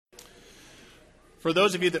For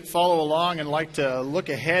those of you that follow along and like to look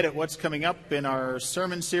ahead at what's coming up in our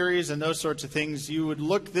sermon series and those sorts of things, you would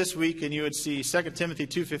look this week and you would see 2 Timothy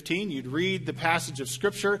 2:15. You'd read the passage of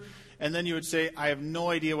Scripture, and then you would say, I have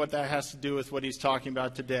no idea what that has to do with what he's talking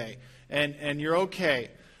about today. And you're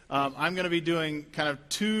okay. I'm going to be doing kind of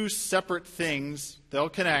two separate things. They'll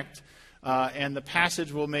connect, and the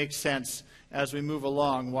passage will make sense as we move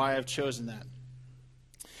along, why I've chosen that.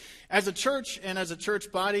 As a church and as a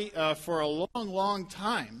church body, for a long, long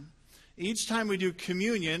time, each time we do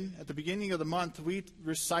communion at the beginning of the month, we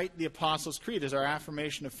recite the Apostles' Creed as our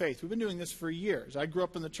affirmation of faith. We've been doing this for years. I grew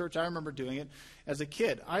up in the church. I remember doing it as a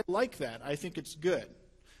kid. I like that. I think it's good.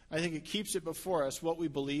 I think it keeps it before us what we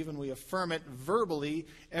believe, and we affirm it verbally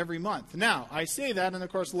every month. Now, I say that, and of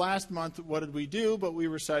course, last month, what did we do? But we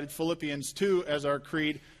recited Philippians 2 as our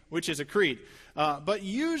creed, which is a creed. But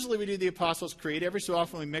usually we do the Apostles' Creed. Every so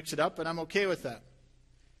often we mix it up, and I'm okay with that.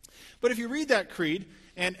 But if you read that creed,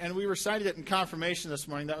 and we recited it in confirmation this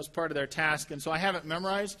morning, that was part of their task, and so I have it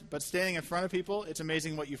memorized, but standing in front of people, it's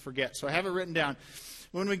amazing what you forget. So I have it written down.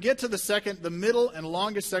 When we get to the middle and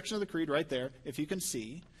longest section of the creed right there, if you can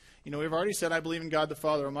see, we've already said, I believe in God the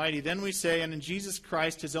Father Almighty. Then we say, and in Jesus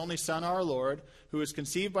Christ, his only Son, our Lord, who was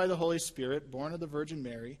conceived by the Holy Spirit, born of the Virgin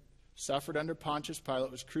Mary, suffered under Pontius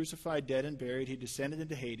Pilate, was crucified, dead, and buried. He descended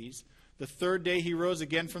into Hades. The third day he rose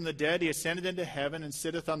again from the dead. He ascended into heaven and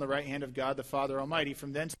sitteth on the right hand of God the Father Almighty.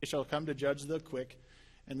 From thence he shall come to judge the quick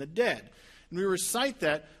and the dead. And we recite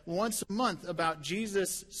that once a month about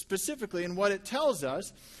Jesus specifically, and what it tells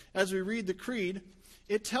us as we read the creed.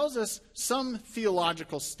 It tells us some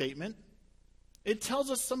theological statement. It tells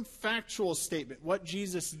us some factual statement, what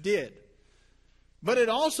Jesus did. But it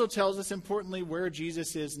also tells us, importantly, where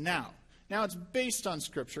Jesus is now. Now, it's based on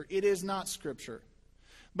Scripture. It is not Scripture.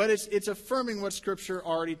 But it's affirming what Scripture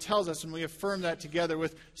already tells us, and we affirm that together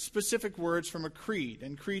with specific words from a creed.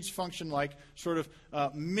 And creeds function like sort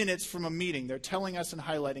of minutes from a meeting. They're telling us and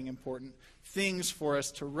highlighting important things for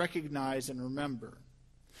us to recognize and remember.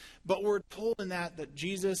 But we're told in that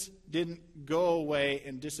Jesus didn't go away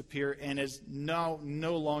and disappear and is now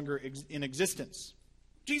no longer in existence.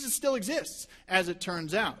 Jesus still exists, as it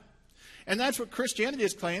turns out. And that's what Christianity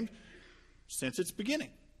has claimed since its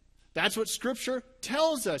beginning. That's what Scripture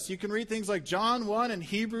tells us. You can read things like John 1 and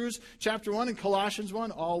Hebrews chapter 1 and Colossians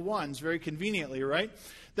 1, all ones, very conveniently, right?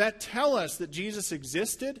 That tell us that Jesus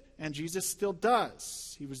existed and Jesus still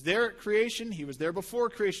does. He was there at creation. He was there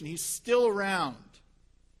before creation. He's still around.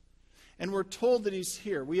 And we're told that he's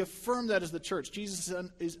here. We affirm that as the church. Jesus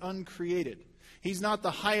is uncreated. He's not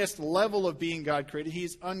the highest level of being God created. He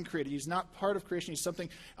is uncreated. He's not part of creation. He's something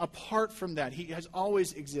apart from that. He has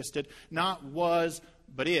always existed, not was,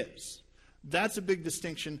 but is. That's a big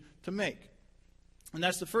distinction to make. And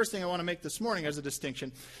that's the first thing I want to make this morning as a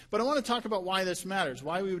distinction. But I want to talk about why this matters,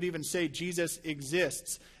 why we would even say Jesus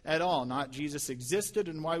exists at all, not Jesus existed,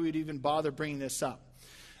 and why we would even bother bringing this up.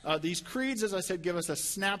 These creeds, as I said, give us a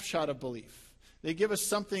snapshot of belief. They give us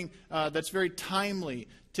something that's very timely,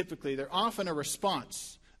 typically. They're often a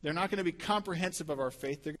response. They're not going to be comprehensive of our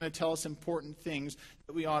faith. They're going to tell us important things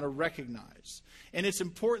that we ought to recognize. And it's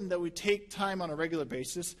important that we take time on a regular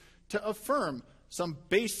basis to affirm some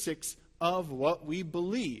basics of what we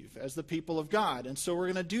believe as the people of God. And so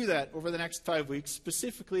we're going to do that over the next 5 weeks,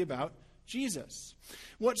 specifically about Jesus.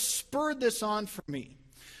 What spurred this on for me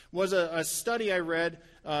was a study I read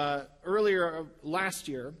earlier last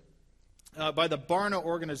year by the Barna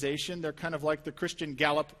organization. They're kind of like the Christian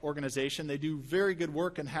Gallup organization. They do very good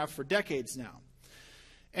work and have for decades now.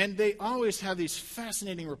 And they always have these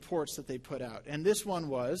fascinating reports that they put out. And this one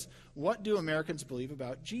was, what do Americans believe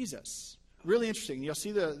about Jesus? Really interesting. You'll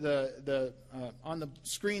see the on the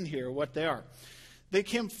screen here what they are. They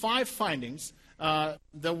came 5 findings.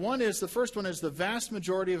 The first one is the vast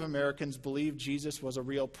majority of Americans believe Jesus was a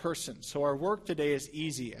real person. So our work today is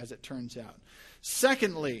easy, as it turns out.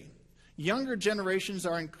 Secondly, younger generations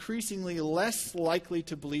are increasingly less likely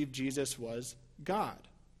to believe Jesus was God.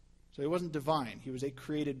 So he wasn't divine. He was a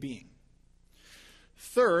created being.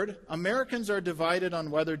 Third, Americans are divided on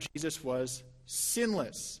whether Jesus was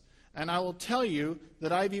sinless. And I will tell you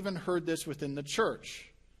that I've even heard this within the church.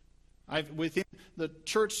 Within the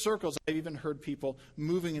church circles, I've even heard people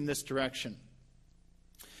moving in this direction.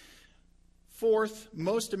 Fourth,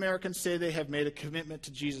 most Americans say they have made a commitment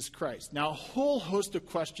to Jesus Christ. Now, a whole host of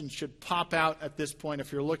questions should pop out at this point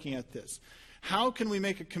if you're looking at this. How can we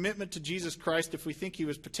make a commitment to Jesus Christ if we think he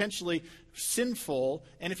was potentially sinful,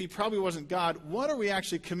 and if he probably wasn't God? What are we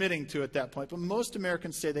actually committing to at that point? But most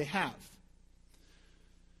Americans say they have.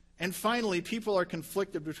 And finally, people are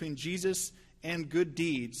conflicted between Jesus and good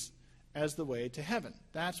deeds as the way to heaven.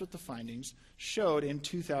 That's what the findings showed in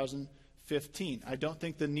 2015. I don't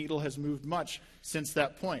think the needle has moved much since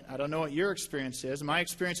that point. I don't know what your experience is. My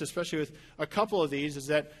experience, especially with a couple of these, is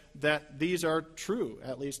that these are true,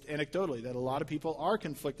 at least anecdotally, that a lot of people are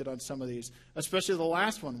conflicted on some of these, especially the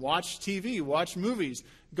last one. Watch TV, watch movies,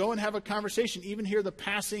 go and have a conversation, even hear the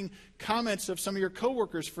passing comments of some of your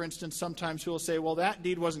coworkers, for instance, sometimes who will say, well, that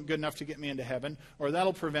deed wasn't good enough to get me into heaven, or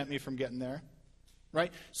that'll prevent me from getting there.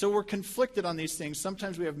 Right? So we're conflicted on these things.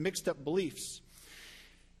 Sometimes we have mixed up beliefs.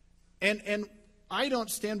 And I don't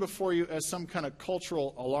stand before you as some kind of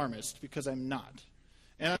cultural alarmist, because I'm not.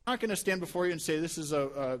 And I'm not going to stand before you and say this is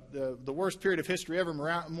the worst period of history ever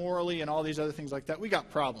morally and all these other things like that. We got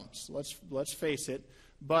problems. Let's face it.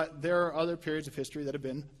 But there are other periods of history that have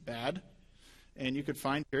been bad. And you could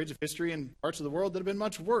find periods of history in parts of the world that have been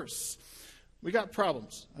much worse. We got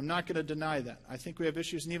problems. I'm not going to deny that. I think we have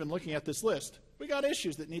issues, and even looking at this list, we got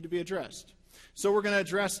issues that need to be addressed. So we're going to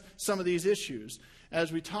address some of these issues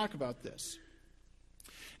as we talk about this.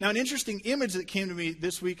 Now, an interesting image that came to me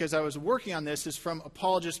this week as I was working on this is from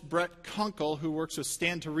apologist Brett Kunkle, who works with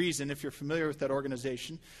Stand to Reason, if you're familiar with that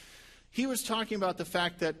organization. He was talking about the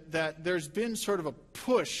fact that there's been sort of a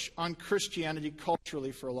push on Christianity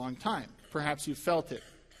culturally for a long time. Perhaps you felt it.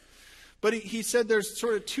 But he said there's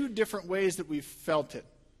sort of two different ways that we've felt it.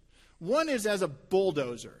 One is as a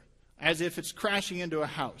bulldozer, as if it's crashing into a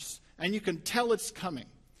house, and you can tell it's coming.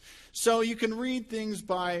 So you can read things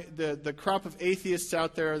by the crop of atheists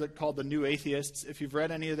out there that called the New Atheists. If you've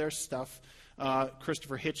read any of their stuff,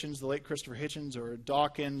 Christopher Hitchens, the late Christopher Hitchens, or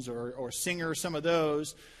Dawkins, or Singer, some of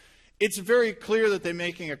those, it's very clear that they're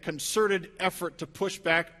making a concerted effort to push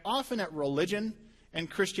back, often at religion, and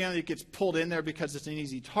Christianity gets pulled in there because it's an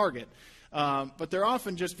easy target. But they're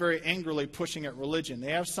often just very angrily pushing at religion.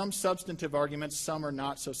 They have some substantive arguments, some are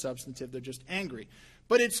not so substantive, they're just angry.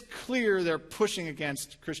 But it's clear they're pushing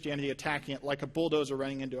against Christianity, attacking it like a bulldozer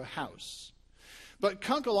running into a house. But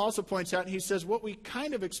Kunkle also points out, and he says, what we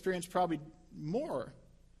kind of experience probably more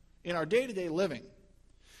in our day-to-day living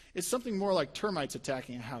is something more like termites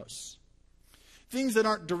attacking a house. Things that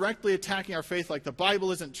aren't directly attacking our faith, like the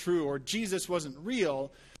Bible isn't true or Jesus wasn't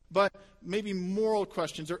real, but maybe moral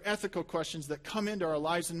questions or ethical questions that come into our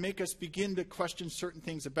lives and make us begin to question certain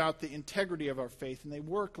things about the integrity of our faith. And they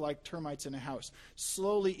work like termites in a house,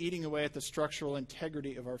 slowly eating away at the structural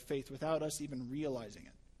integrity of our faith without us even realizing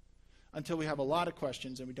it, until we have a lot of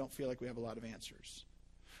questions and we don't feel like we have a lot of answers.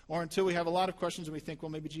 Or until we have a lot of questions and we think,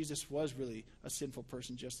 well, maybe Jesus was really a sinful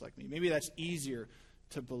person just like me. Maybe that's easier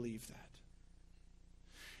to believe that.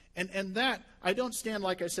 And that, I don't stand,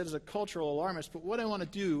 like I said, as a cultural alarmist, but what I want to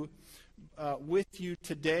do with you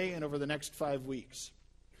today and over the next 5 weeks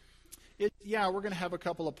is, we're going to have a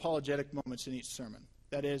couple apologetic moments in each sermon.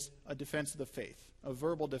 That is, a defense of the faith, a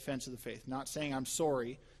verbal defense of the faith. Not saying I'm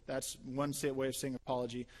sorry, that's one way of saying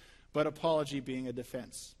apology, but apology being a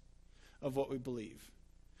defense of what we believe.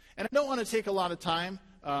 And I don't want to take a lot of time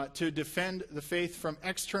to defend the faith from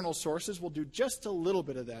external sources. We'll do just a little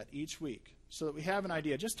bit of that each week, so that we have an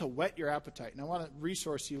idea, just to whet your appetite. And I want to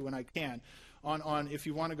resource you when I can on if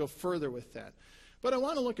you want to go further with that. But I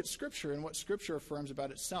want to look at Scripture and what Scripture affirms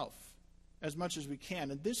about itself as much as we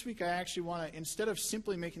can. And this week I actually want to, instead of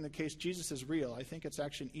simply making the case Jesus is real, I think it's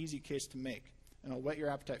actually an easy case to make. And I'll whet your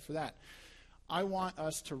appetite for that. I want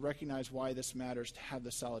us to recognize why this matters, to have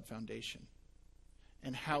the solid foundation,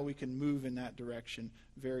 and how we can move in that direction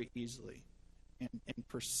very easily and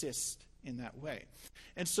persist in that way.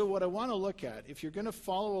 And so what I want to look at, if you're going to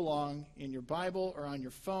follow along in your Bible or on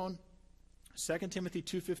your phone, 2 Timothy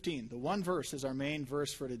 2:15, the one verse is our main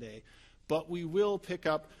verse for today, but we will pick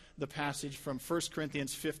up the passage from 1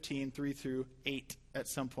 Corinthians 15, 3 through 8 at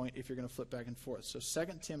some point if you're going to flip back and forth. So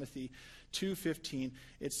 2 Timothy 2:15,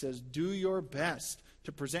 it says, "Do your best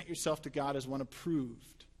to present yourself to God as one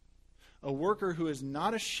approved, a worker who is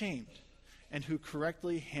not ashamed and who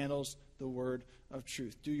correctly handles the word of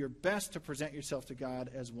truth." Do your best to present yourself to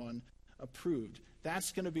God as one approved.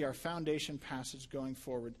 That's going to be our foundation passage going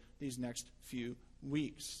forward these next few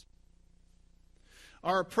weeks.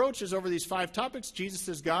 Our approach is over these 5 topics. Jesus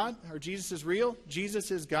is God, or Jesus is real.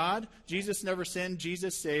 Jesus is God. Jesus never sinned.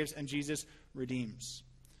 Jesus saves, and Jesus redeems.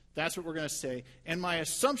 That's what we're going to say. And my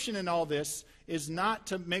assumption in all this is not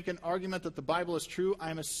to make an argument that the Bible is true.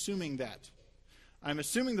 I'm assuming that. I'm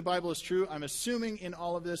assuming the Bible is true. I'm assuming in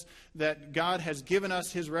all of this that God has given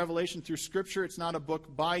us his revelation through Scripture. It's not a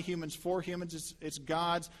book by humans for humans. It's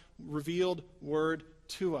God's revealed word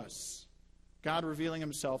to us. God revealing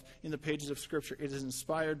himself in the pages of Scripture. It is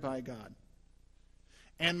inspired by God.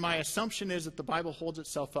 And my assumption is that the Bible holds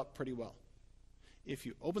itself up pretty well. If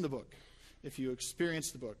you open the book, if you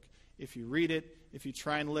experience the book, if you read it, if you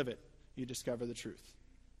try and live it, you discover the truth.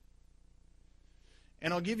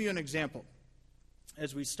 And I'll give you an example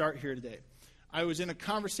as we start here today. I was in a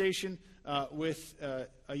conversation with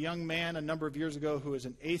a young man a number of years ago who was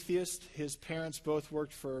an atheist. His parents both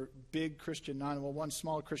worked for big Christian one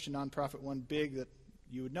small Christian nonprofit, one big that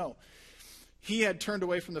you would know. He had turned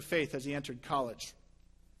away from the faith as he entered college,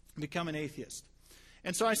 become an atheist.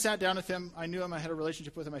 And so I sat down with him. I knew him. I had a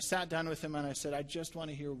relationship with him. I sat down with him and I said, I just want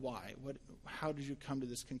to hear why. How did you come to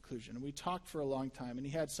this conclusion? And we talked for a long time, and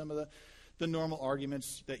he had some of the normal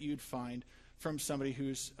arguments that you'd find from somebody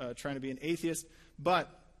who's trying to be an atheist. But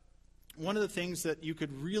one of the things that you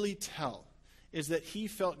could really tell is that he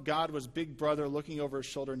felt God was Big Brother looking over his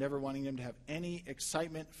shoulder, never wanting him to have any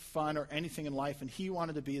excitement, fun, or anything in life, and he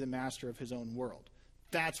wanted to be the master of his own world.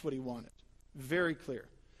 That's what he wanted. Very clear.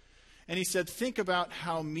 And he said, think about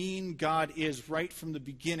how mean God is right from the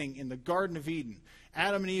beginning in the Garden of Eden.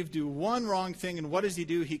 Adam and Eve do one wrong thing, and what does he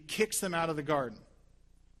do? He kicks them out of the garden.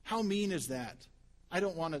 How mean is that? I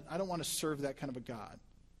don't want to serve that kind of a God.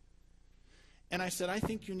 And I said, I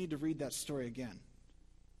think you need to read that story again.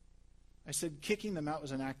 I said, kicking them out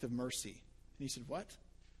was an act of mercy. And he said, what?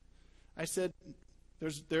 I said,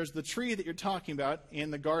 there's the tree that you're talking about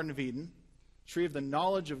in the Garden of Eden, tree of the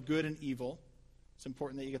knowledge of good and evil. It's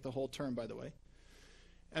important that you get the whole term, by the way.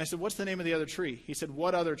 And I said, what's the name of the other tree? He said,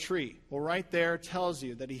 what other tree? Well, right there tells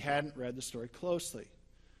you that he hadn't read the story closely.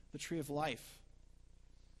 The tree of life.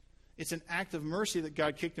 It's an act of mercy that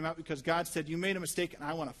God kicked him out because God said, you made a mistake and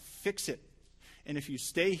I want to fix it. And if you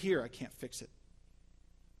stay here, I can't fix it.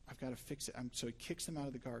 I've got to fix it. So he kicks them out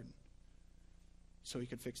of the garden so he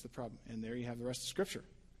could fix the problem. And there you have the rest of Scripture.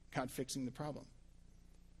 God fixing the problem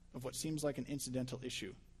of what seems like an incidental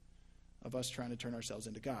issue of us trying to turn ourselves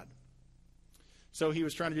into God. So he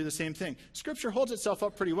was trying to do the same thing. Scripture holds itself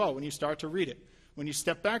up pretty well when you start to read it. When you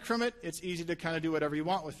step back from it, it's easy to kind of do whatever you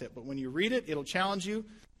want with it. But when you read it, it'll challenge you.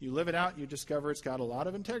 You live it out, you discover it's got a lot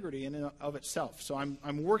of integrity in and of itself. So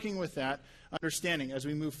I'm working with that understanding as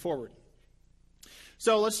we move forward.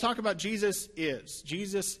 So let's talk about Jesus is.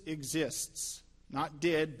 Jesus exists. Not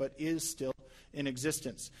did, but is still in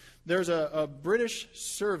existence. There's a British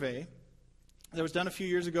survey that was done a few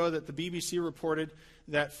years ago that the BBC reported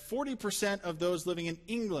that 40% of those living in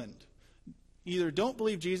England either don't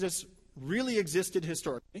believe Jesus really existed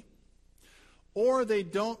historically, or they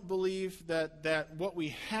don't believe that what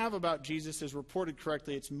we have about Jesus is reported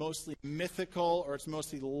correctly. It's mostly mythical or it's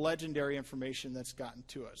mostly legendary information that's gotten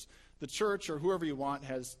to us. The church, or whoever you want,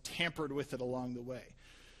 has tampered with it along the way.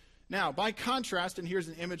 Now, by contrast, and here's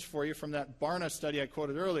an image for you from that Barna study I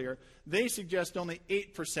quoted earlier, they suggest only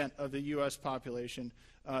 8% of the U.S. population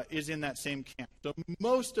is in that same camp. So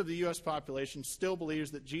most of the U.S. population still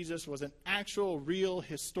believes that Jesus was an actual, real,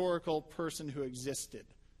 historical person who existed.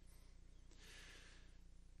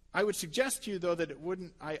 I would suggest to you, though, that it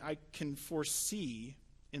wouldn't. I can foresee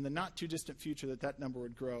in the not-too-distant future that number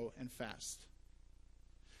would grow and fast.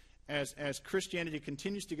 As Christianity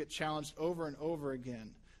continues to get challenged over and over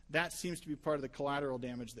again, that seems to be part of the collateral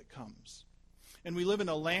damage that comes. And we live in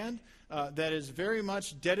a land that is very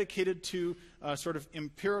much dedicated to sort of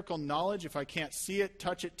empirical knowledge. If I can't see it,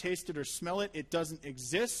 touch it, taste it, or smell it, it doesn't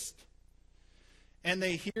exist. And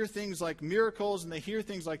they hear things like miracles, and they hear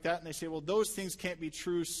things like that, and they say, well, those things can't be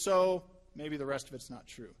true, so maybe the rest of it's not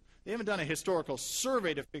true. They haven't done a historical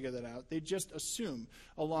survey to figure that out. They just assume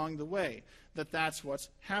along the way that that's what's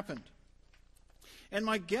happened. And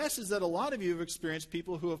my guess is that a lot of you have experienced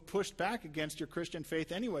people who have pushed back against your Christian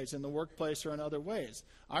faith anyways, in the workplace or in other ways.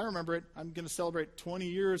 I remember it. I'm going to celebrate 20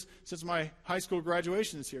 years since my high school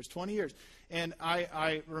graduation this year. It's 20 years. And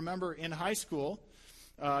I remember in high school,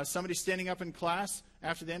 somebody standing up in class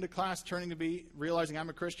after the end of class, turning to me, realizing I'm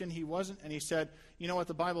a Christian. He wasn't, and he said, you know what,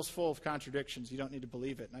 the Bible's full of contradictions. You don't need to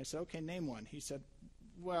believe it. And I said, okay, name one. He said,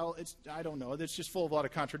 well, I don't know. It's just full of a lot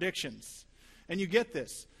of contradictions. And you get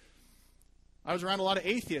this. I was around a lot of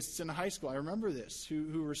atheists in high school. I remember this,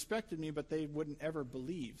 who respected me, but they wouldn't ever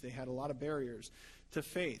believe. They had a lot of barriers to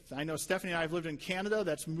faith. I know Stephanie and I have lived in Canada.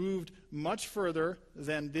 That's moved much further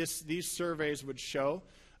than these surveys would show.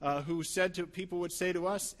 Who said to people would say to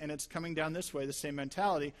us, and it's coming down this way, the same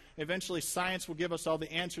mentality, eventually science will give us all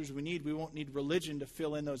the answers we need. We won't need religion to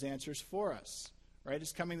fill in those answers for us. Right?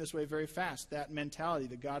 It's coming this way very fast, that mentality,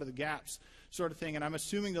 the God of the gaps sort of thing. And I'm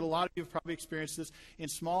assuming that a lot of you have probably experienced this in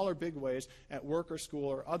small or big ways at work or school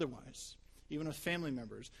or otherwise, even with family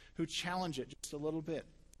members who challenge it just a little bit.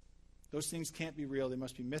 Those things can't be real. They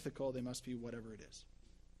must be mythical. They must be whatever it is.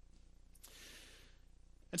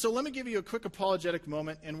 And so let me give you a quick apologetic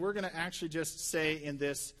moment, and we're going to actually just say in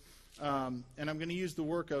this And I'm going to use the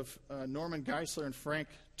work of Norman Geisler and Frank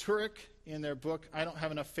Turek in their book, I Don't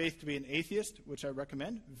Have Enough Faith to Be an Atheist, which I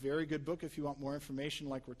recommend. Very good book if you want more information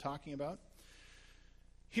like we're talking about.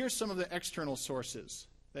 Here's some of the external sources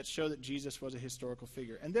that show that Jesus was a historical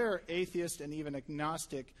figure. And there are atheist and even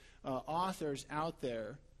agnostic authors out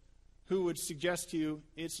there who would suggest to you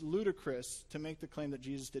it's ludicrous to make the claim that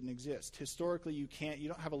Jesus didn't exist. Historically, you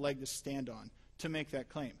don't have a leg to stand on to make that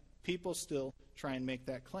claim. People still try and make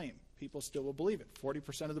that claim. People still will believe it.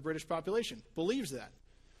 40% of the British population believes that.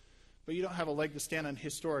 But you don't have a leg to stand on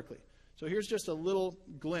historically. So here's just a little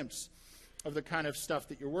glimpse of the kind of stuff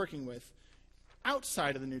that you're working with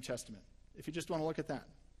outside of the New Testament, if you just want to look at that.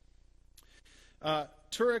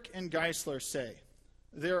 Turek and Geisler say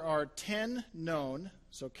there are 10 known,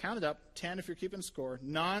 so count it up, 10 if you're keeping score,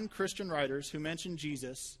 non-Christian writers who mention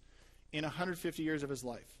Jesus in 150 years of his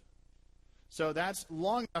life. So that's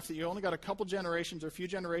long enough that you only got a couple generations or a few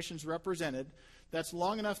generations represented. That's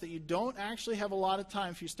long enough that you don't actually have a lot of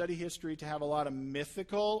time, if you study history, to have a lot of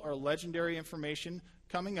mythical or legendary information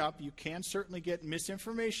coming up. You can certainly get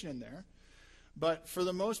misinformation in there. But for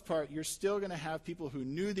the most part, you're still going to have people who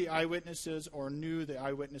knew the eyewitnesses or knew the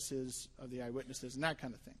eyewitnesses of the eyewitnesses and that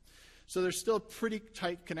kind of thing. So there's still a pretty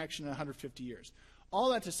tight connection in 150 years. All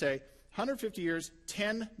that to say, 150 years,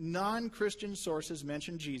 10 non-Christian sources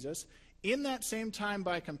mention Jesus. In that same time,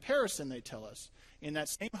 by comparison, they tell us, in that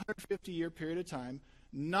same 150-year period of time,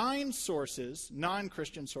 9 sources,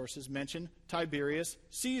 non-Christian sources, mention Tiberius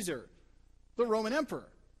Caesar, the Roman emperor.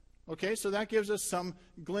 Okay, so that gives us some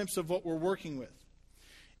glimpse of what we're working with.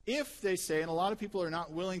 If they say, and a lot of people are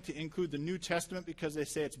not willing to include the New Testament because they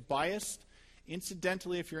say it's biased,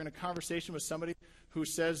 incidentally, if you're in a conversation with somebody who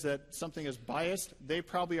says that something is biased, they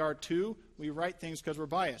probably are too. We write things because we're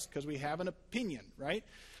biased, because we have an opinion, right?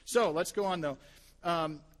 So let's go on, though.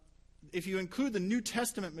 If you include the New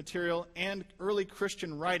Testament material and early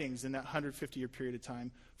Christian writings in that 150-year period of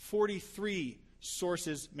time, 43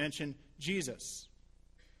 sources mention Jesus.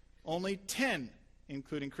 Only 10,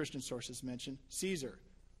 including Christian sources, mention Caesar.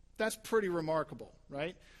 That's pretty remarkable,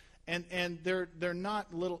 right? And they're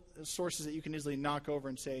not little sources that you can easily knock over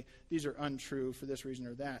and say, these are untrue for this reason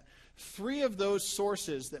or that. 3 of those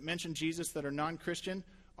sources that mention Jesus that are non-Christian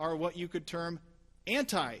are what you could term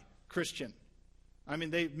anti-Christian. I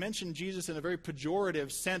mean, they mention Jesus in a very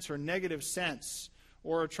pejorative sense or negative sense,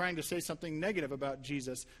 or trying to say something negative about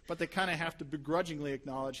Jesus, but they kind of have to begrudgingly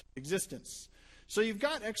acknowledge existence. So you've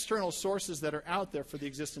got external sources that are out there for the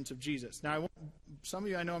existence of Jesus. Now, some of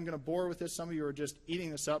you, I know I'm going to bore with this. Some of you are just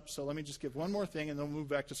eating this up, so let me just give one more thing, and then we'll move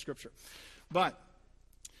back to Scripture. But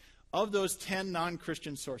of those 10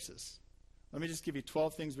 non-Christian sources, let me just give you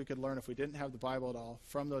 12 things we could learn if we didn't have the Bible at all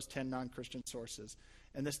from those 10 non-Christian sources.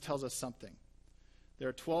 And this tells us something. There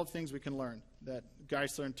are 12 things we can learn that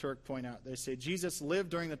Geisler and Turek point out. They say Jesus lived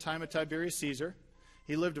during the time of Tiberius Caesar.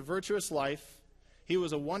 He lived a virtuous life. He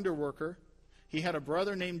was a wonder worker. He had a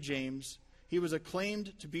brother named James. He was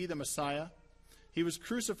acclaimed to be the Messiah. He was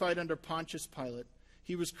crucified under Pontius Pilate.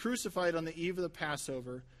 He was crucified on the eve of the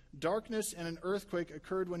Passover. Darkness and an earthquake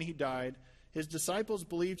occurred when he died. His disciples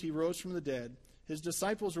believed he rose from the dead. His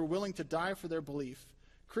disciples were willing to die for their belief.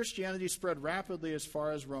 Christianity spread rapidly as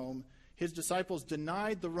far as Rome. His disciples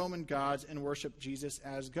denied the Roman gods and worshiped Jesus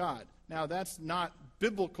as God. Now, that's not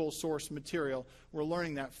biblical source material we're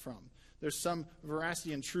learning that from. There's some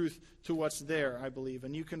veracity and truth to what's there, I believe.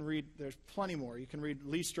 And you can read, there's plenty more. You can read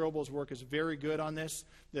Lee Strobel's work is very good on this,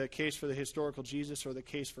 the case for the historical Jesus or the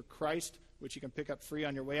case for Christ, which you can pick up free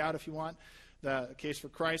on your way out if you want. The case for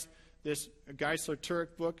Christ, this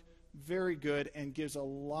Geisler-Turek book, very good and gives a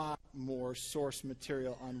lot more source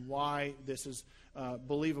material on why this is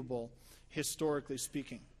believable, historically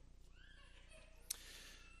speaking.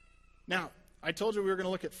 Now, I told you we were going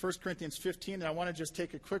to look at 1 Corinthians 15, and I want to just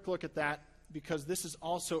take a quick look at that because this is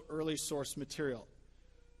also early source material.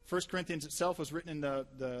 1 Corinthians itself was written in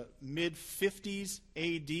the mid-50s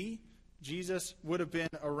A.D. Jesus would have been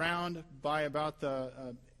around by about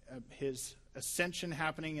his ascension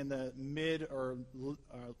happening in the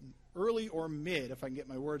early or mid, if I can get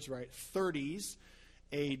my words right, 30s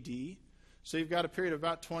A.D. So you've got a period of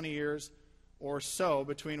about 20 years or so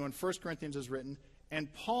between when 1 Corinthians is written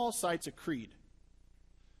and Paul cites a creed.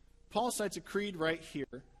 Paul cites a creed right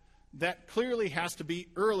here that clearly has to be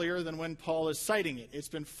earlier than when Paul is citing it. It's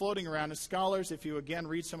been floating around. As scholars, if you again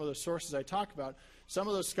read some of the sources I talk about, some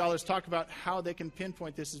of those scholars talk about how they can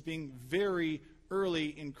pinpoint this as being very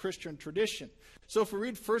early in Christian tradition. So if we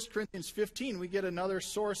read 1 Corinthians 15, we get another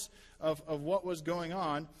source of what was going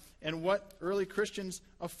on and what early Christians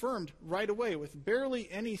affirmed right away with barely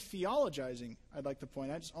any theologizing, I'd like to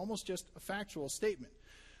point out. It's almost just a factual statement.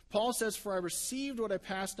 Paul says, "For I received what I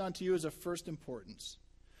passed on to you as of first importance,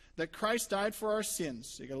 that Christ died for our sins."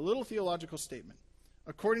 So you got a little theological statement.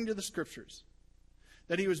 "According to the Scriptures.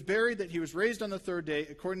 That he was buried, that he was raised on the third day,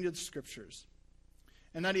 according to the Scriptures.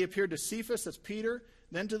 And that he appeared to Cephas," that's Peter,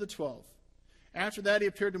 "then to the 12. After that he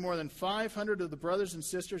appeared to more than 500 of the brothers and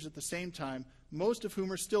sisters at the same time, most of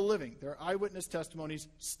whom are still living." There are eyewitness testimonies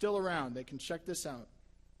still around. They can check this out.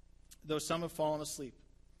 "Though some have fallen asleep.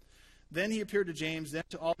 Then he appeared to James, then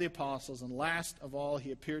to all the apostles, and last of all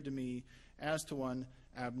he appeared to me as to one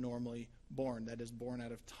abnormally born," that is, born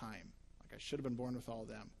out of time. Like I should have been born with all of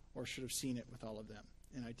them, or should have seen it with all of them,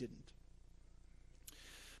 and I didn't.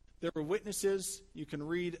 There were witnesses. You can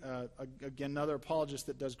read, again, another apologist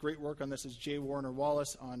that does great work on this is J. Warner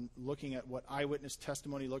Wallace, on looking at what eyewitness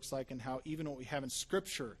testimony looks like and how even what we have in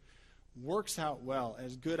Scripture works out well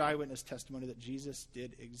as good eyewitness testimony that Jesus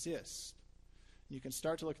did exist. And you can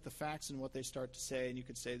start to look at the facts and what they start to say, and you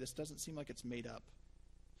could say, this doesn't seem like it's made up.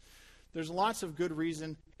 There's lots of good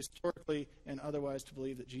reason, historically and otherwise, to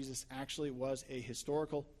believe that Jesus actually was a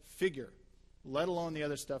historical figure, let alone the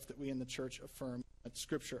other stuff that we in the church affirm, that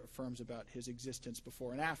Scripture affirms about his existence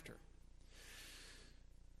before and after.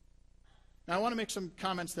 Now, I want to make some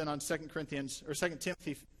comments then on 2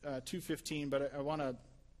 Timothy 2:15, but I want to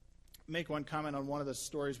make one comment on one of the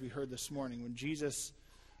stories we heard this morning when Jesus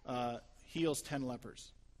heals 10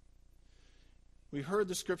 lepers. We heard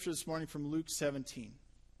the Scripture this morning from Luke 17.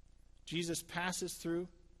 Jesus passes through,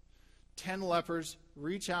 10 lepers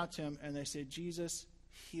reach out to him, and they say, "Jesus,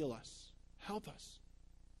 heal us. Help us."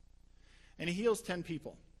 And he heals 10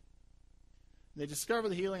 people. They discover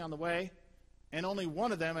the healing on the way, and only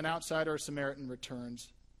one of them, an outsider, a Samaritan,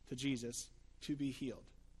 returns to Jesus to be healed.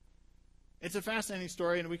 It's a fascinating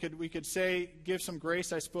story, and we could say, give some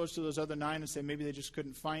grace, I suppose, to those other 9 and say maybe they just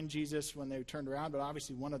couldn't find Jesus when they turned around, but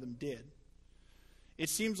obviously one of them did. It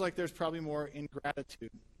seems like there's probably more ingratitude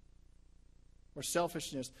or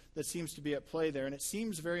selfishness that seems to be at play there, and it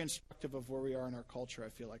seems very instructive of where we are in our culture, I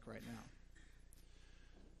feel like, right now.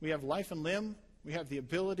 We have life and limb. We have the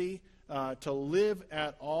ability to live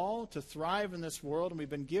at all, to thrive in this world, and we've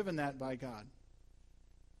been given that by God.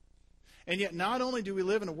 And yet, not only do we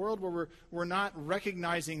live in a world where we're not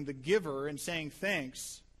recognizing the giver and saying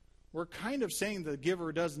thanks, we're kind of saying the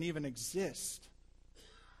giver doesn't even exist.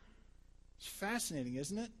 It's fascinating,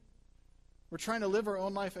 isn't it? We're trying to live our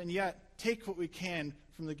own life and yet take what we can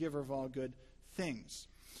from the giver of all good things.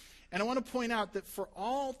 And I want to point out that for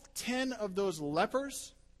all 10 of those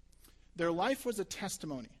lepers, their life was a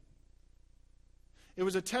testimony. It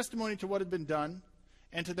was a testimony to what had been done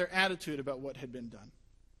and to their attitude about what had been done.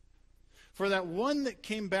 For that one that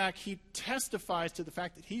came back, he testifies to the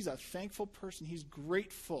fact that he's a thankful person. He's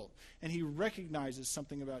grateful, and he recognizes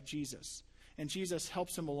something about Jesus. And Jesus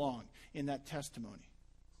helps him along in that testimony.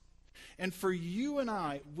 And for you and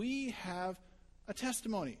I, we have a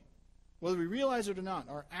testimony. Whether we realize it or not,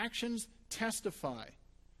 our actions testify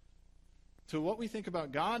to what we think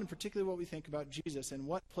about God and particularly what we think about Jesus and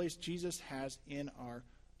what place Jesus has in our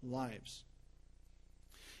lives.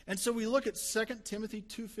 And so we look at 2 Timothy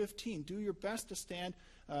 2:15. Do your best to stand,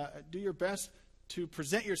 do your best to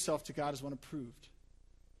present yourself to God as one approved.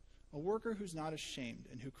 A worker who's not ashamed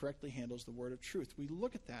and who correctly handles the word of truth. We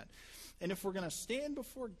look at that. And if we're going to stand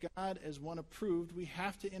before God as one approved, we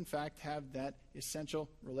have to, in fact, have that essential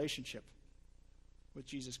relationship with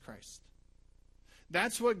Jesus Christ.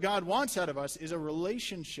 That's what God wants out of us, is a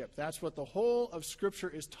relationship. That's what the whole of Scripture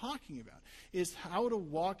is talking about, is how to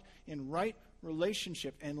walk in right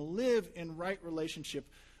relationship and live in right relationship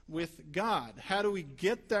with God. How do we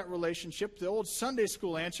get that relationship? The old Sunday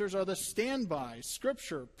school answers are the standby,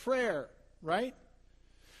 Scripture, prayer, right?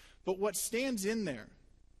 But what stands in there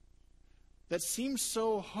that seems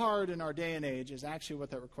so hard in our day and age is actually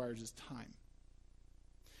what that requires is time.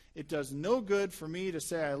 It does no good for me to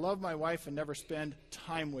say I love my wife and never spend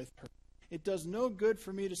time with her. It does no good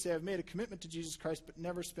for me to say I've made a commitment to Jesus Christ but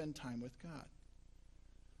never spend time with God.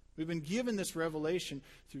 We've been given this revelation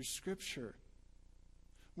through Scripture.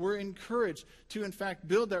 We're encouraged to, in fact,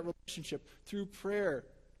 build that relationship through prayer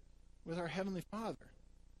with our Heavenly Father.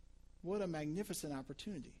 What a magnificent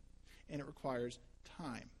opportunity. And it requires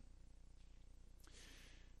time.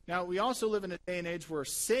 Now, we also live in a day and age where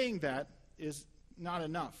saying that is not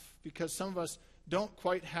enough, because some of us don't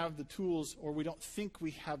quite have the tools, or we don't think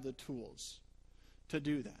we have the tools to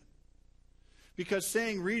do that. Because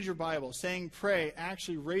saying read your Bible, saying pray,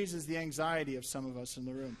 actually raises the anxiety of some of us in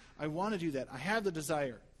the room. I want to do that. I have the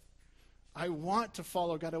desire. I want to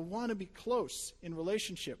follow God. I want to be close in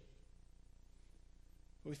relationship.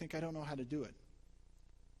 But we think I don't know how to do it.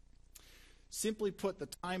 Simply put, the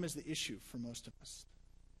time is the issue for most of us.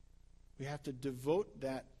 We have to devote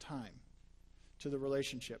that time to the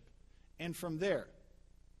relationship. And from there,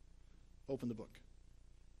 open the book.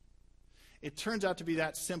 It turns out to be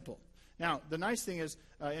that simple. Now, the nice thing is,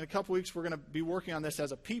 in a couple weeks, we're going to be working on this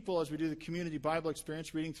as a people as we do the community Bible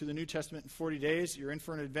experience, reading through the New Testament in 40 days. You're in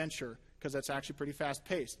for an adventure because that's actually pretty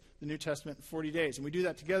fast-paced, the New Testament in 40 days. And we do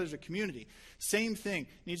that together as a community. Same thing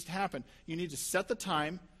needs to happen. You need to set the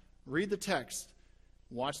time, read the text,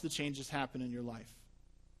 watch the changes happen in your life.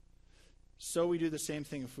 So we do the same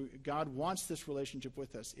thing. If God wants this relationship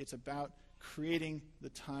with us, it's about creating the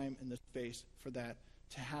time and the space for that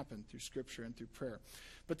to happen through Scripture and through prayer.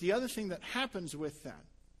 But the other thing that happens with that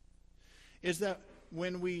is that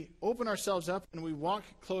when we open ourselves up and we walk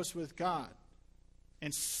close with God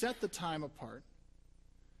and set the time apart,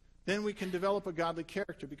 then we can develop a godly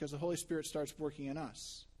character because the Holy Spirit starts working in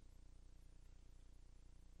us.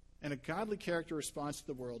 And a godly character responds to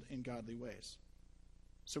the world in godly ways.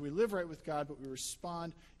 So we live right with God, but we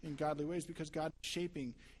respond in godly ways because God is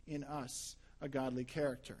shaping in us a godly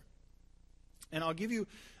character. And I'll give you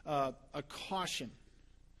a caution.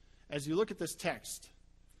 As you look at this text,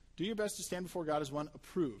 do your best to stand before God as one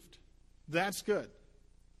approved. That's good.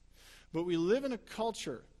 But we live in a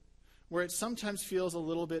culture where it sometimes feels a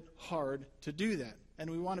little bit hard to do that.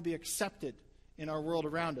 And we want to be accepted in our world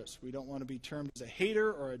around us. We don't want to be termed as a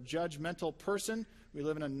hater or a judgmental person. We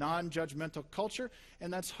live in a non-judgmental culture,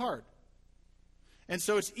 and that's hard. And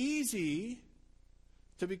so it's easy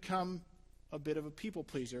to become a bit of a people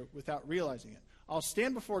pleaser without realizing it. I'll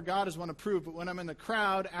stand before God as one approved, but when I'm in the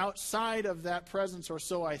crowd outside of that presence, or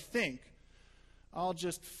so I think, I'll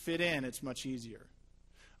just fit in. It's much easier.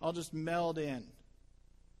 I'll just meld in.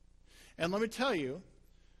 And let me tell you,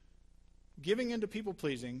 giving into people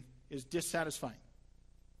pleasing is dissatisfying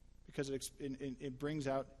because it brings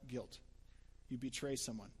out guilt. You betray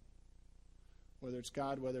someone, whether it's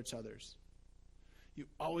God, whether it's others. You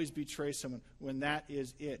always betray someone when that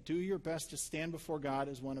is it. Do your best to stand before God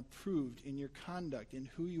as one approved in your conduct, in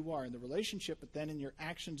who you are, in the relationship, but then in your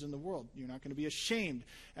actions in the world. You're not going to be ashamed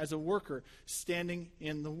as a worker standing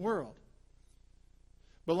in the world.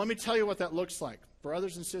 But let me tell you what that looks like,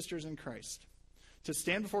 brothers and sisters in Christ. To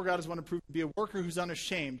stand before God as one approved, to be a worker who's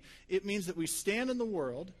unashamed, it means that we stand in the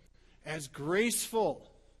world as graceful,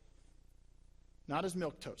 not as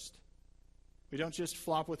milquetoast. We don't just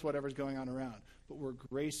flop with whatever's going on around, but we're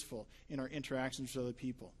graceful in our interactions with other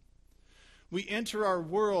people. We enter our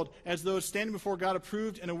world as those standing before God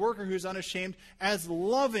approved and a worker who's unashamed, as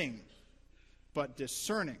loving but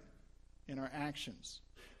discerning in our actions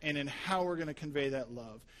and in how we're going to convey that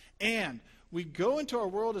love. And we go into our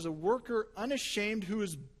world as a worker unashamed who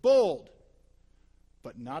is bold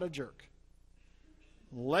but not a jerk.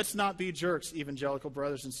 Let's not be jerks, evangelical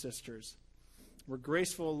brothers and sisters. We're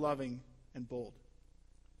graceful, loving, and bold.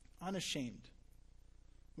 Unashamed.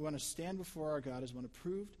 We want to stand before our God as one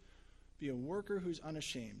approved, be a worker who's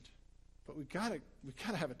unashamed. But we've got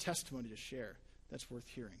to have a testimony to share that's worth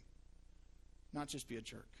hearing. Not just be a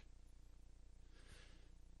jerk.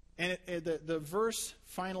 And the verse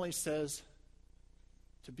finally says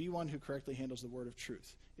to be one who correctly handles the word of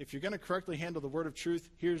truth. If you're going to correctly handle the word of truth,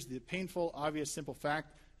 here's the painful, obvious, simple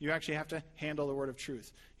fact. You actually have to handle the word of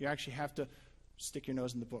truth. You actually have to stick your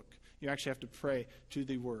nose in the book. You actually have to pray to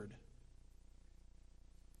the Word,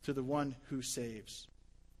 to the one who saves.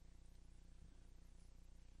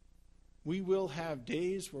 We will have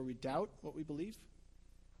days where we doubt what we believe.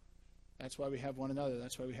 That's why we have one another.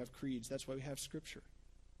 That's why we have creeds. That's why we have Scripture.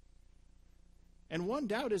 And one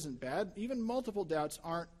doubt isn't bad. Even multiple doubts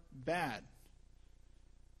aren't bad.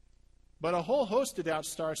 But a whole host of doubts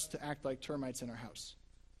starts to act like termites in our house,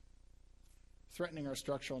 threatening our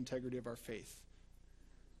structural integrity of our faith.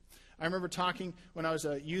 I remember talking when I was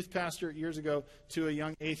a youth pastor years ago to a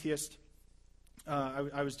young atheist.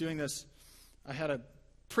 I was doing this. I had a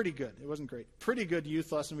pretty good, it wasn't great, pretty good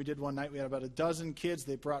youth lesson we did one night. We had about a dozen kids.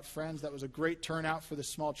 They brought friends. That was a great turnout for the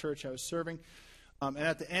small church I was serving. And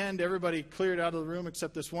at the end, everybody cleared out of the room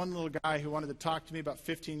except this one little guy who wanted to talk to me, about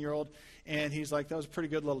 15-year-old. And he's like, that was a pretty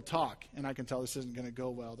good little talk. And I can tell this isn't going to go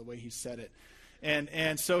well the way he said it.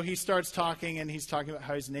 And so he starts talking, and he's talking about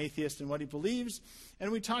how he's an atheist and what he believes.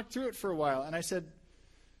 And we talked through it for a while. And I said,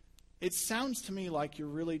 it sounds to me like you're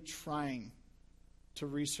really trying to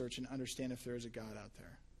research and understand if there is a God out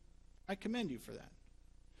there. I commend you for that.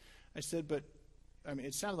 I said, but, I mean,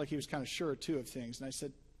 it sounded like he was kind of sure, too, of things. And I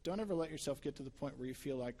said, don't ever let yourself get to the point where you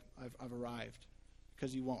feel like I've arrived,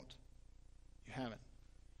 because you won't. You haven't.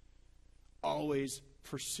 Always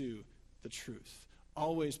pursue the truth.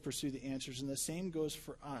 Always pursue the answers. And the same goes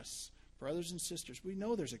for us. Brothers and sisters, we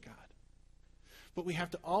know there's a God. But we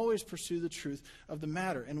have to always pursue the truth of the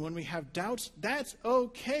matter. And when we have doubts, that's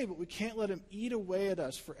okay, but we can't let them eat away at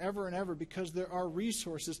us forever and ever, because there are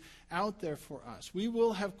resources out there for us. We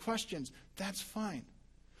will have questions. That's fine.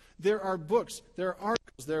 There are books, there are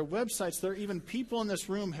articles, there are websites, there are even people in this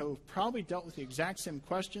room who have probably dealt with the exact same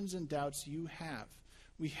questions and doubts you have.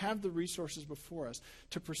 We have the resources before us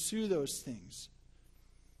to pursue those things,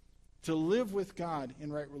 to live with God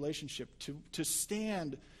in right relationship, to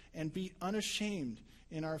stand and be unashamed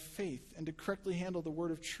in our faith, and to correctly handle the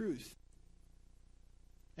word of truth.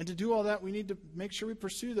 And to do all that, we need to make sure we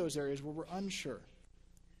pursue those areas where we're unsure.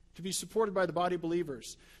 To be supported by the body of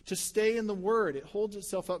believers. To stay in the Word. It holds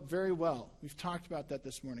itself up very well. We've talked about that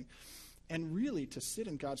this morning. And really to sit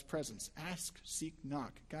in God's presence. Ask, seek,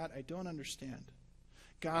 knock. God, I don't understand.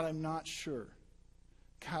 God, I'm not sure.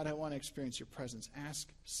 God, I want to experience your presence. Ask,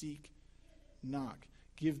 seek, knock.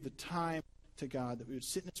 Give the time to God that we would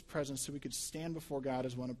sit in his presence so we could stand before God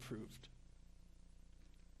as one approved.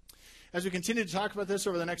 As we continue to talk about this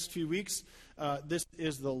over the next few weeks, this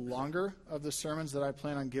is the longer of the sermons that I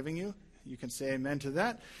plan on giving you. You can say amen to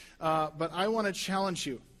that. But I want to challenge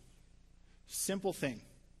you. Simple thing.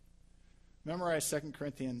 Memorize 2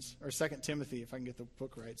 Timothy, if I can get the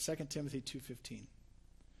book right. 2 Timothy 2:15.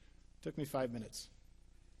 Took me 5 minutes.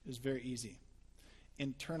 It was very easy.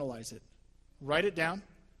 Internalize it. Write it down.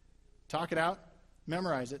 Talk it out.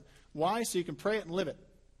 Memorize it. Why? So you can pray it and live it.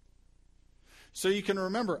 So you can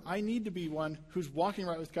remember, I need to be one who's walking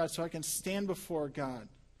right with God so I can stand before God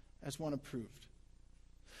as one approved.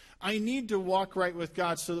 I need to walk right with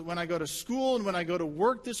God so that when I go to school and when I go to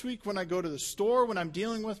work this week, when I go to the store, when I'm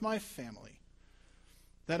dealing with my family,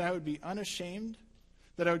 that I would be unashamed,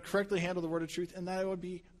 that I would correctly handle the word of truth, and that I would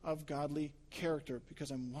be of godly character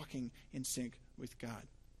because I'm walking in sync with God.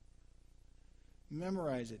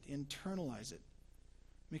 Memorize it, internalize it,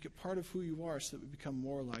 make it part of who you are so that we become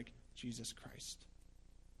more like Jesus Christ.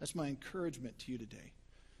 That's my encouragement to you today.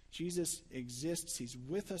 Jesus exists. He's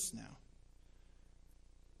with us now.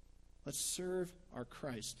 Let's serve our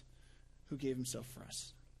Christ who gave himself for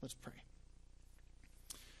us. Let's pray.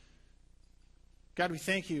 God, we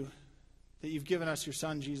thank you that you've given us your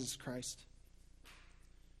Son, Jesus Christ.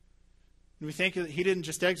 And we thank you that he didn't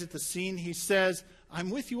just exit the scene. He says, I'm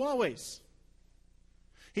with you always.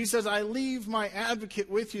 He says, I leave my advocate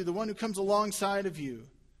with you, the one who comes alongside of you,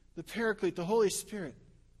 the Paraclete, the Holy Spirit.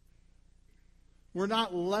 We're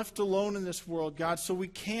not left alone in this world, God, so we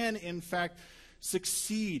can, in fact,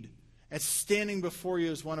 succeed at standing before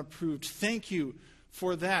you as one approved. Thank you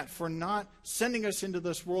for that, for not sending us into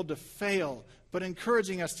this world to fail, but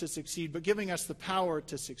encouraging us to succeed, but giving us the power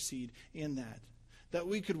to succeed in that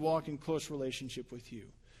we could walk in close relationship with you.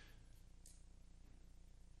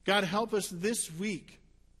 God, help us this week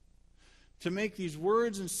to make these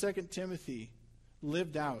words in 2 Timothy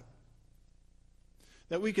lived out.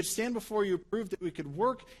 That we could stand before you approved, that we could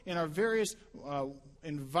work in our various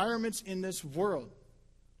environments in this world.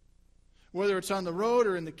 Whether it's on the road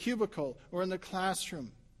or in the cubicle or in the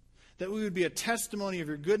classroom. That we would be a testimony of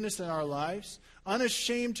your goodness in our lives,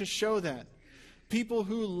 unashamed to show that. People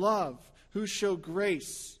who love, who show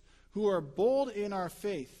grace, who are bold in our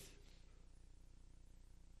faith,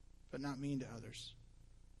 but not mean to others.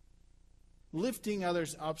 Lifting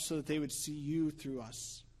others up so that they would see you through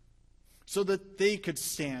us. So that they could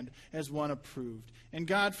stand as one approved. And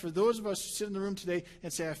God, for those of us who sit in the room today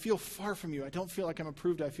and say, I feel far from you. I don't feel like I'm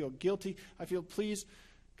approved. I feel guilty. I feel, please,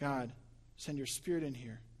 God, send your Spirit in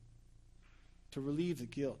here to relieve the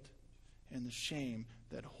guilt and the shame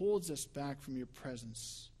that holds us back from your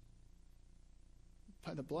presence.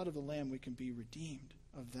 By the blood of the Lamb, we can be redeemed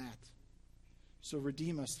of that. So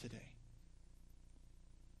redeem us today.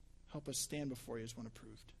 Help us stand before you as one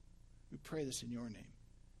approved. We pray this in your name.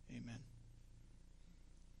 Amen.